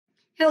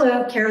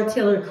Hello, Carol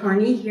Taylor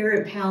Carney here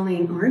at Pal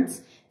Lane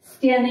Arts,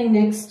 standing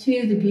next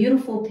to the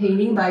beautiful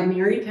painting by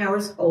Mary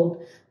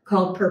Powers-Holt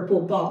called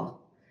Purple Ball.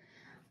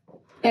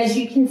 As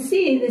you can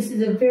see, this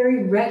is a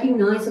very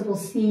recognizable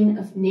scene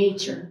of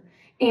nature.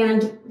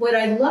 And what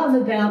I love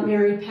about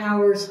Mary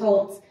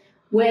Powers-Holt's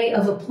way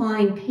of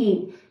applying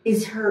paint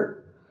is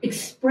her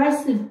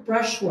expressive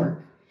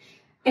brushwork.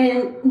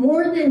 And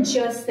more than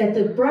just that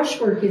the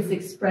brushwork is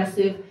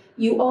expressive,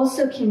 you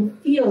also can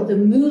feel the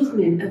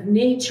movement of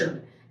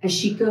nature as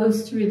she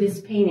goes through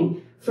this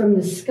painting, from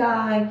the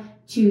sky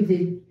to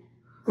the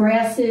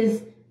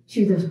grasses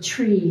to the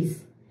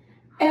trees.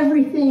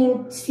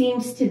 Everything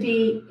seems to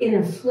be in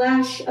a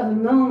flash of a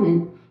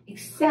moment,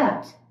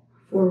 except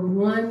for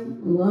one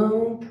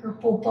lone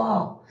purple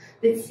ball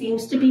that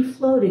seems to be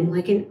floating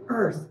like an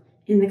earth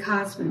in the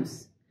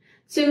cosmos.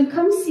 So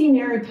come see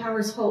Mary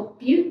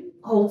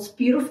Powers-Holt's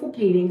beautiful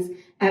paintings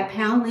at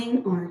Pal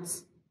Lane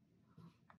Arts.